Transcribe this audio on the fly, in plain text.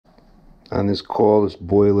On this call, this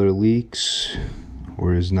boiler leaks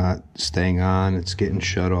or is not staying on. It's getting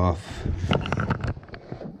shut off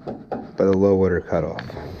by the low water cutoff.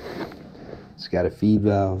 It's got a feed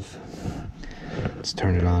valve. Let's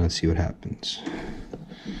turn it on and see what happens.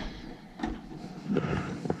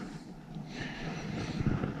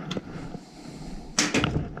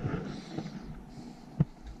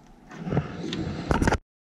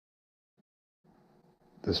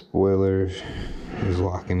 This boiler is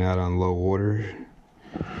locking out on low water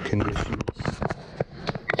conditions.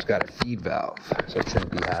 It's got a feed valve, so it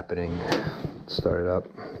shouldn't be happening. Start it up.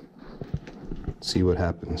 See what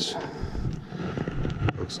happens.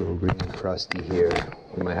 Looks a little green and crusty here.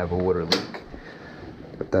 We might have a water leak,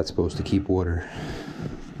 but that's supposed to keep water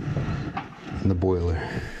in the boiler.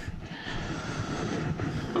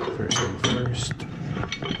 First thing first.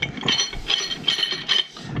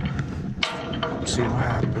 See what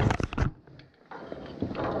happens.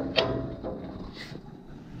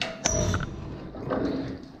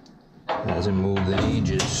 Hasn't moved in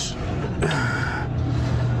ages.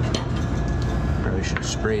 Probably should have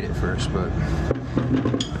sprayed it first, but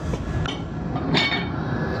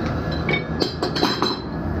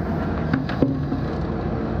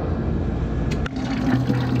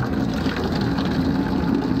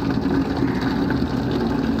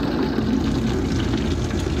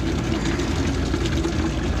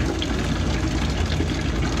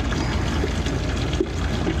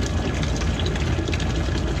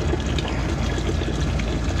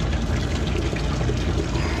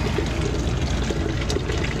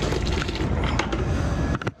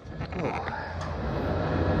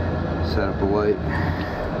set up a light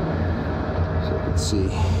so I can see.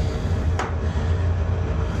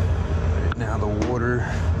 Right now the water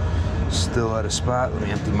is still at a spot. Let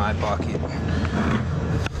me empty my bucket.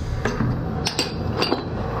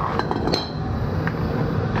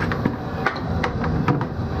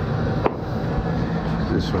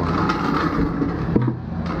 This one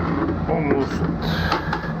almost.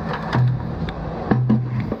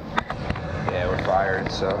 Yeah, we're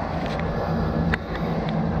fired, so.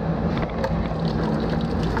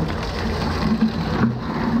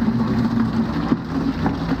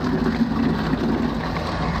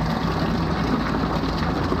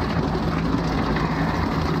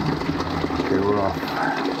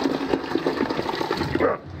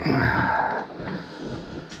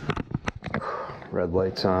 Red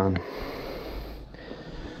light's on.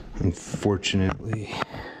 Unfortunately,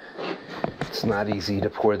 it's not easy to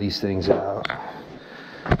pour these things out.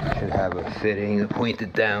 Should have a fitting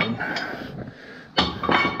pointed down,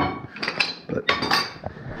 but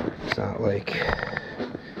it's not like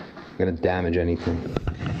I'm gonna damage anything.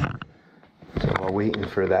 So while waiting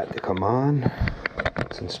for that to come on,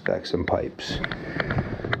 let's inspect some pipes.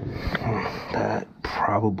 That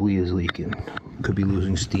probably is leaking. Could be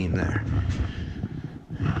losing steam there.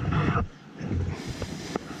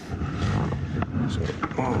 So,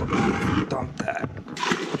 dump that.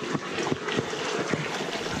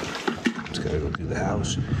 Just gotta go through the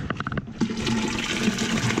house.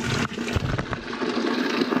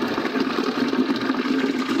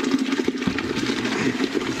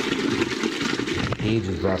 Cage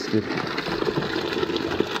is rusted.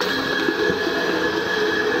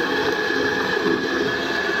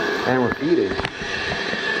 And we're feeding.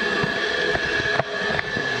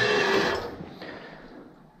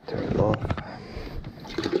 Turn it off.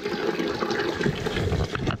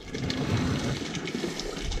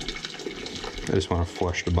 I just want to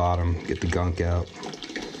flush the bottom, get the gunk out.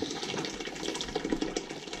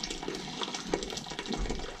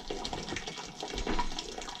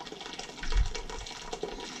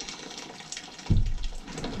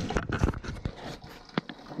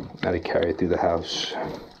 Now to carry it through the house.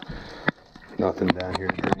 Nothing down here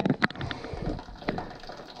to drain.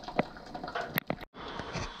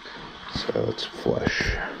 So let's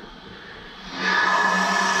flush.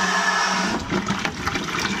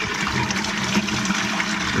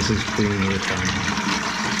 This is clean with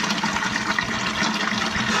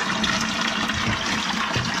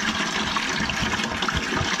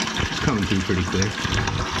it's coming through pretty quick.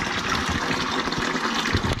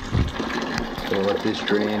 So we'll let this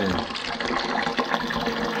drain and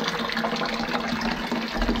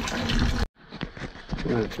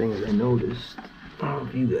one of the things I noticed, I don't know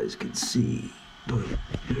if you guys can see, but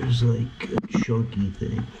there's like a chunky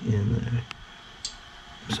thing in there.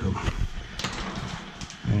 So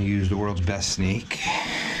I'm gonna use the world's best snake.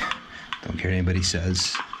 Don't care what anybody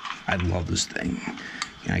says. I love this thing.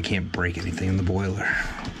 And I can't break anything in the boiler.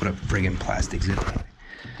 Put a friggin' plastic zip tie.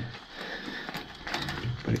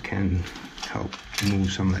 But it can help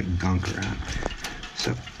move some of that gunk around.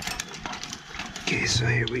 So Okay, so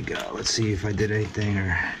here we go. Let's see if I did anything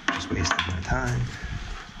or just wasted my time.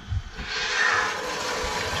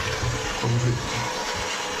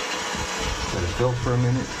 Let it fill for a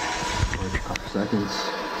minute, or a couple seconds.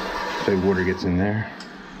 So water gets in there.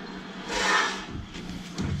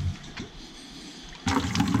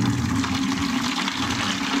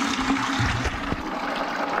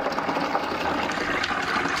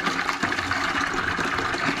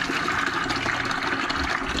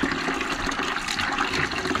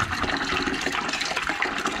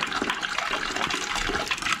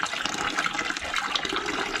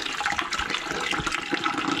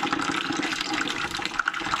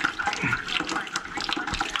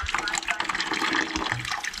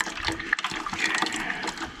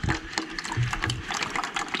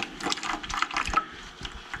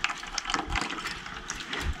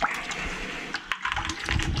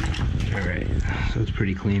 So it's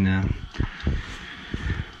pretty clean now.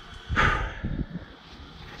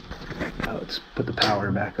 Now let's put the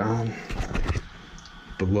power back on.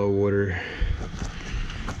 The low water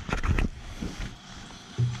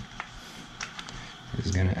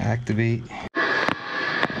is gonna activate.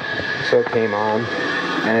 So it came on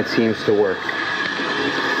and it seems to work.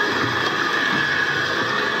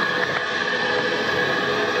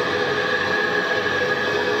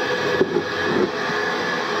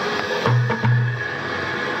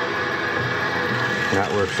 That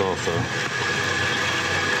works also.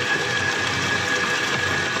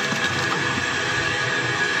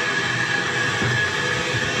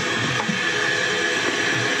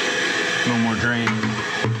 No more drain.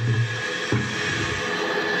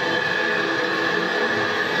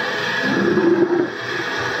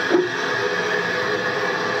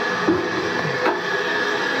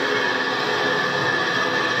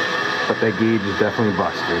 But that gauge is definitely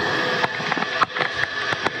busted.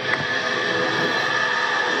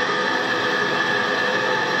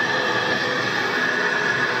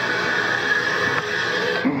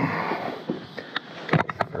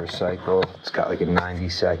 First cycle, it's got like a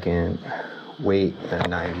 90-second wait and a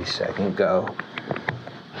 90-second go.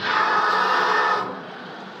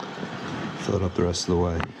 Fill it up the rest of the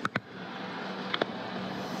way.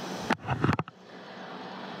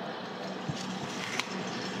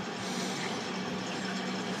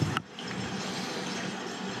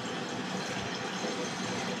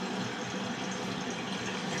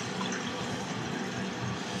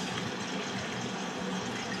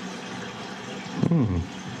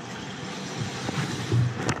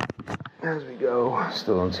 As we go,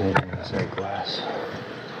 still don't see anything inside glass.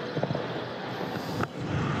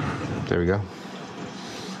 There we go.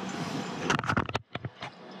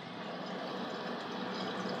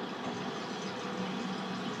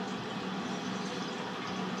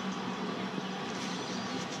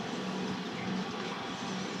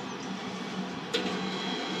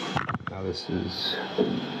 Now this is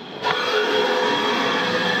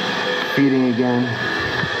feeding again.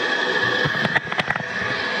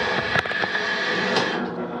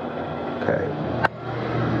 Okay,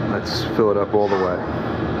 let's fill it up all the way.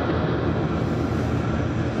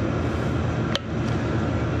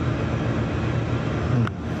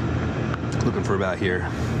 Looking for about here.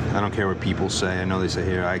 I don't care what people say. I know they say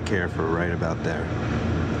here. I care for right about there.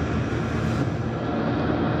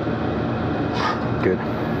 Good.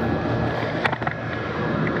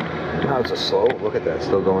 Now it's a slow. Look at that,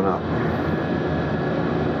 still going up.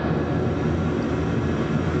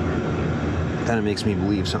 Kind of makes me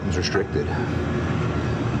believe something's restricted.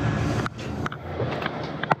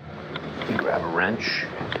 Grab a wrench.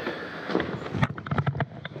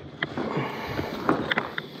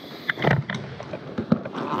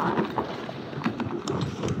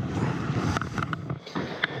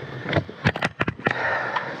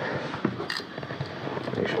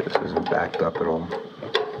 Make sure this isn't backed up at all.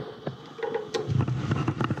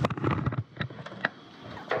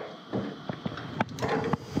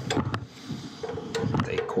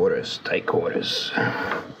 Tight quarters.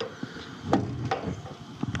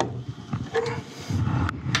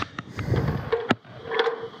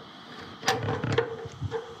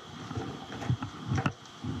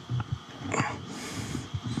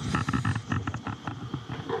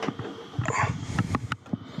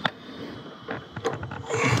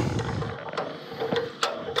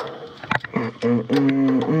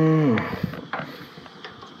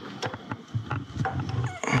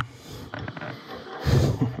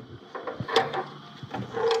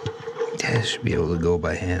 I should be able to go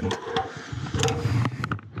by hand.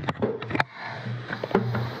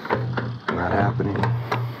 Not happening.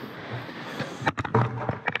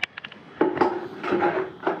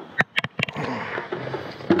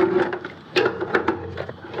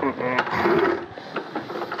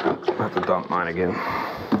 dump mine again.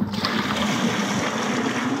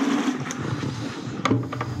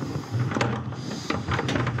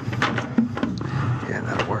 Yeah,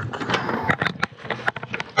 that'll work.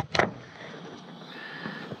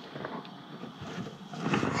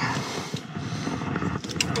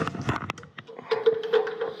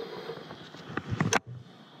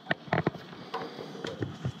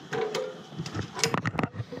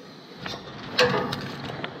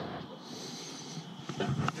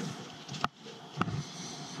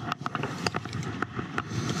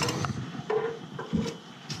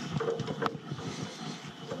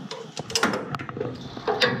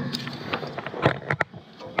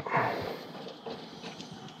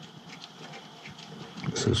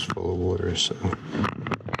 This is full of water, so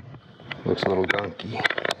looks a little gunky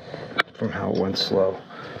from how it went slow.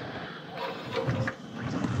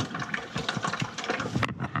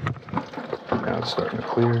 Now it's starting to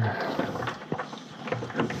clear.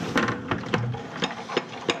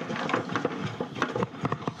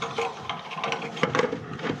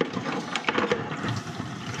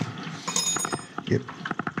 Yep,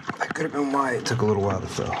 that could have been why it took a little while to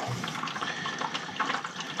fill.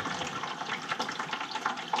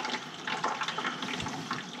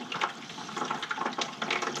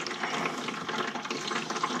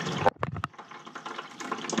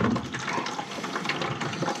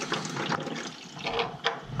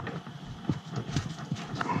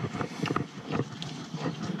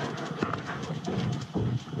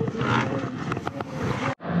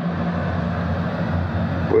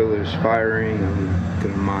 Boiler's firing, I'm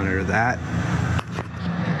gonna monitor that.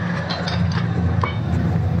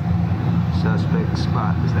 Suspect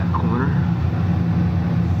spot is that corner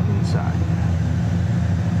inside.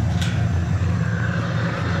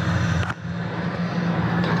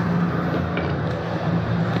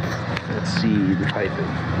 Let's see the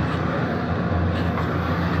piping.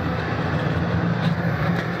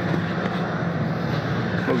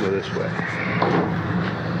 We'll go this way.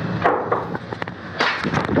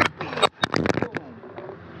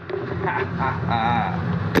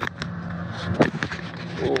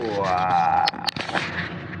 Wow.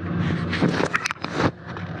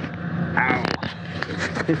 Ow.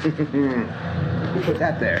 Who put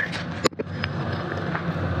that there?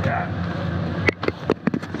 God.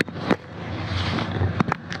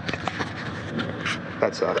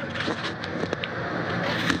 That's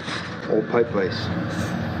old pipe place.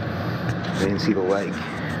 I didn't see the leg.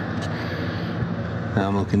 Now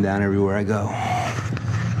I'm looking down everywhere I go.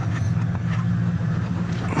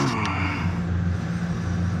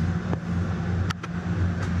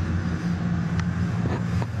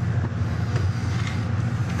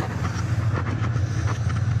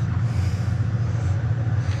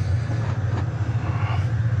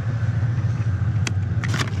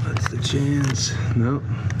 Chance. Nope.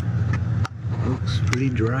 Looks pretty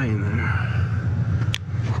dry in there.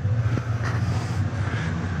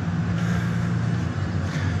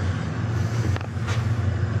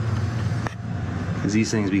 As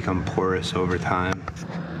these things become porous over time.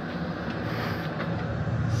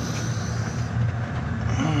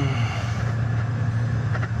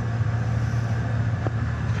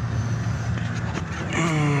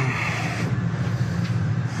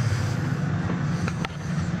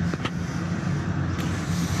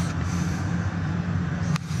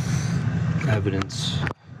 Evidence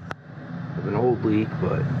of an old leak,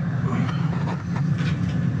 but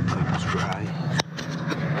it's dry.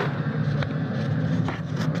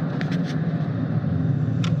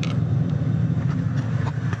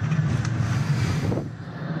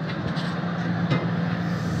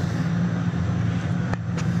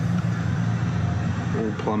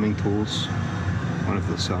 Old plumbing tools. What if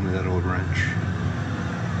they'll sell me that old wrench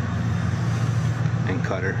and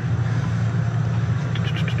cutter?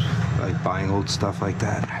 I like buying old stuff like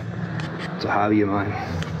that. It's a hobby of mine,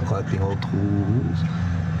 collecting old tools.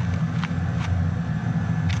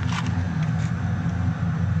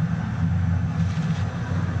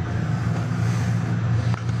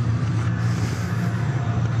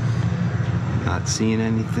 Not seeing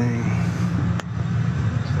anything.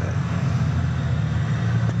 What's that?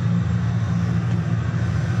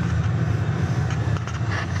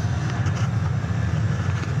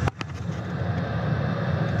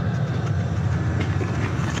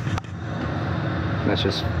 That's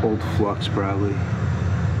just old flux, probably.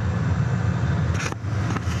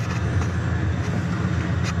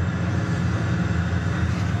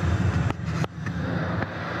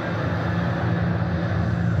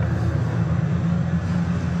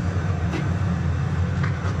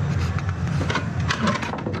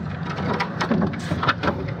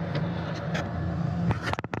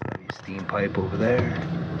 Steam pipe over there.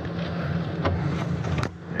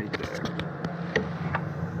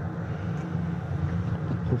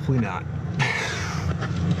 Hopefully not.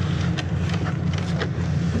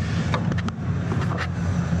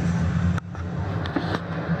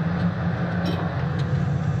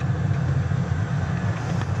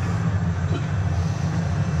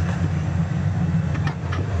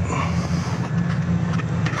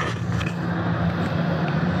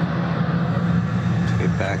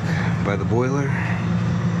 Get back by the boiler.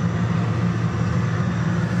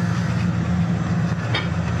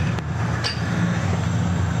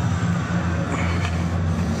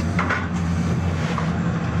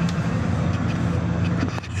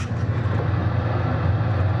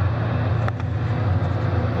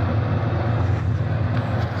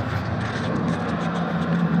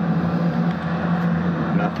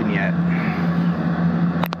 Nothing yet.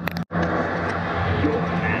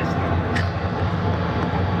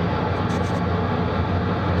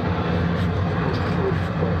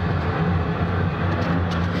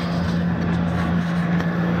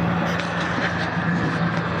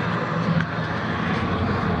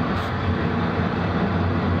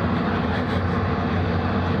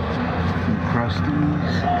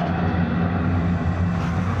 Crusties.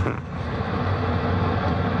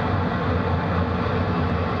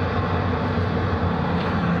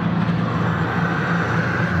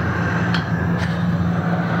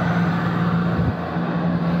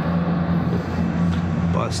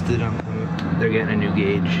 Busted. They're getting a new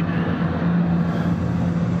gauge.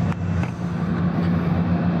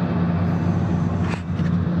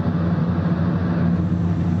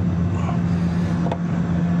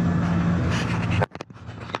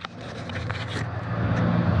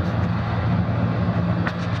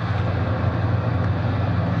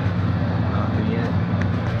 Nothing yet.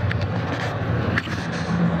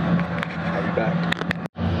 I'll be back.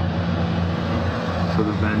 So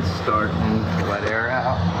the vent's starting to let air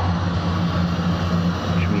out,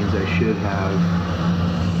 which means I should have,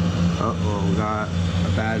 we got a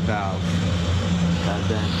bad valve. Bad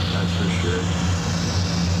vent, that's for sure.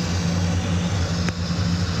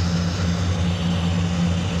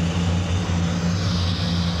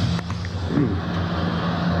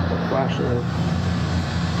 Flashlight.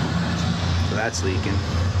 So that's leaking.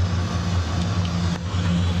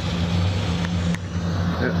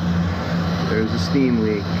 Yep. There's a steam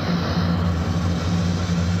leak. I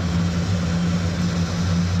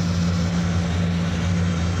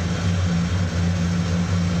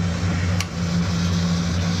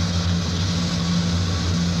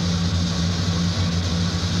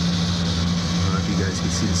don't know if you guys can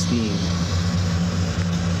see the steam.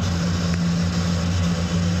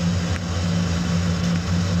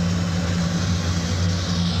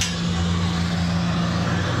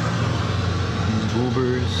 These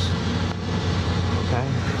goobers. Okay.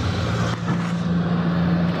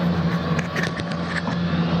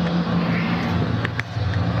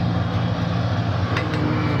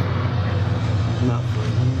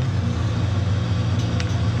 Nothing.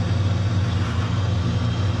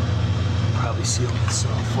 Probably sealed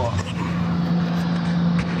itself off.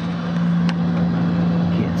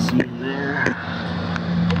 Can't see in there.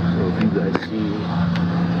 So if you guys see,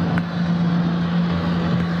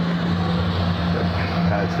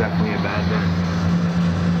 that's definitely a bad vent.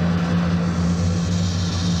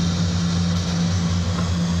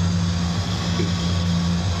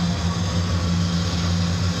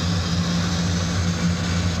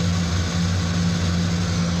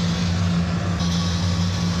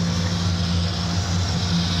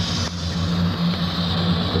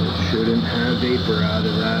 Shouldn't have vapor out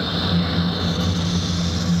of that.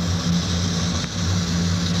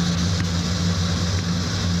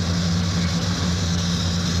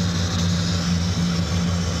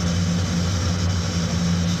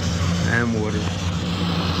 And water.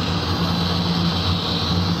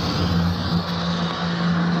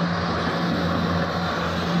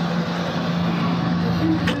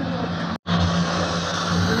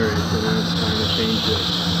 Alright, so now it's time to change this.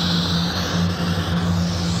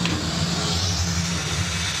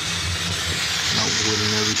 Wood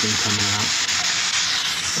and everything coming out.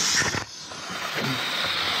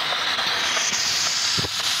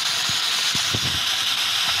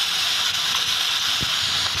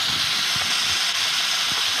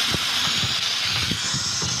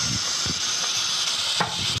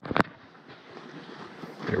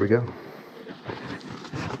 There we go.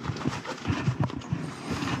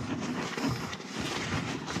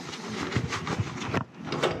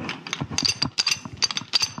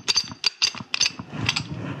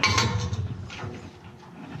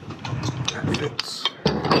 Fits.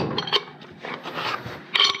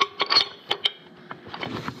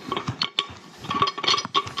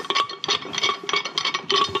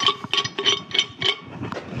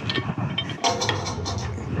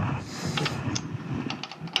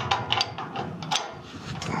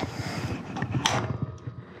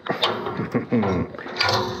 Before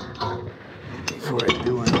I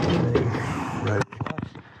do anything, right.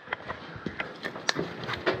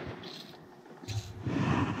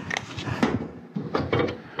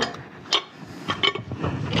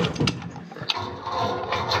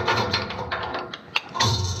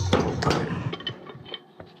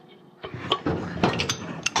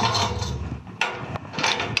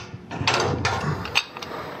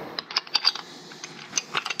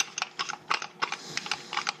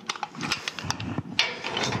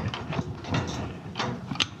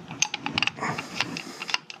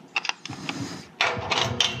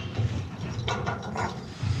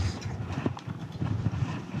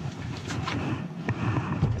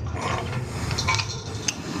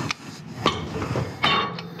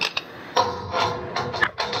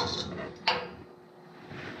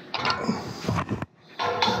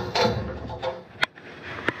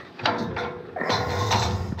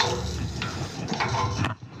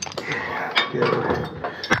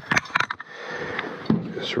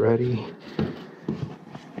 Just ready.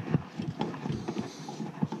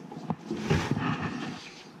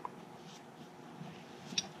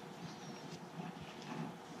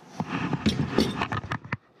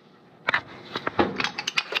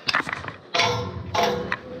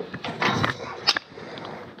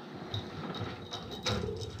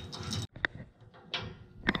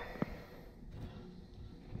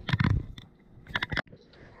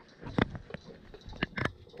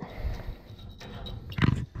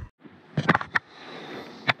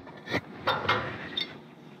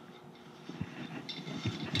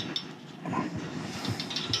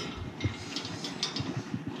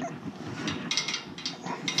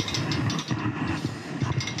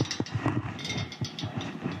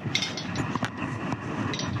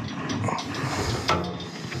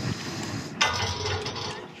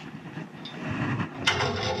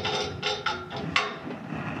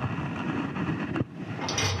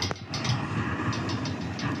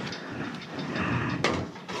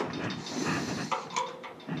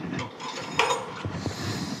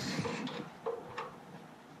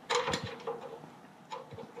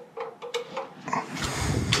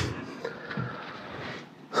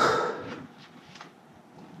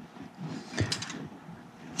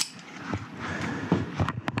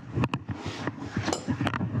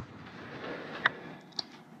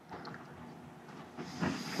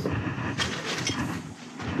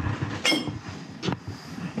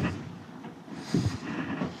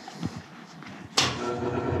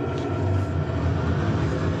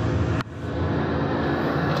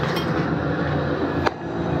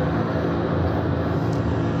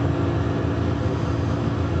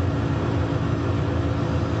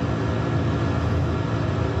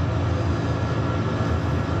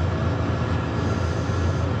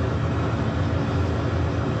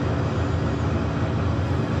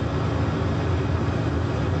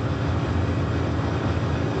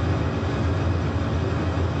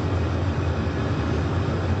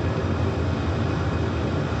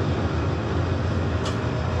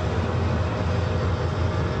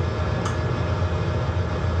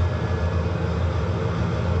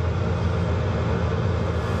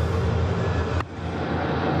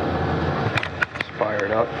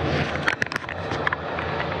 Fired up.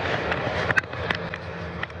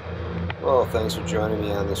 Well, thanks for joining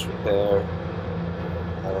me on this repair.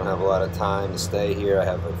 I don't have a lot of time to stay here. I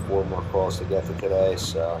have like 4 more calls to get to today,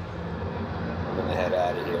 so I'm gonna head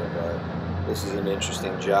out of here. But this is an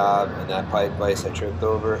interesting job, and that pipe vise I tripped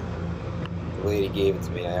over, the lady gave it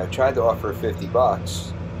to me. I tried to offer her 50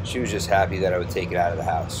 bucks. She was just happy that I would take it out of the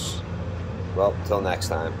house. Well, till next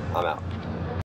time, I'm out.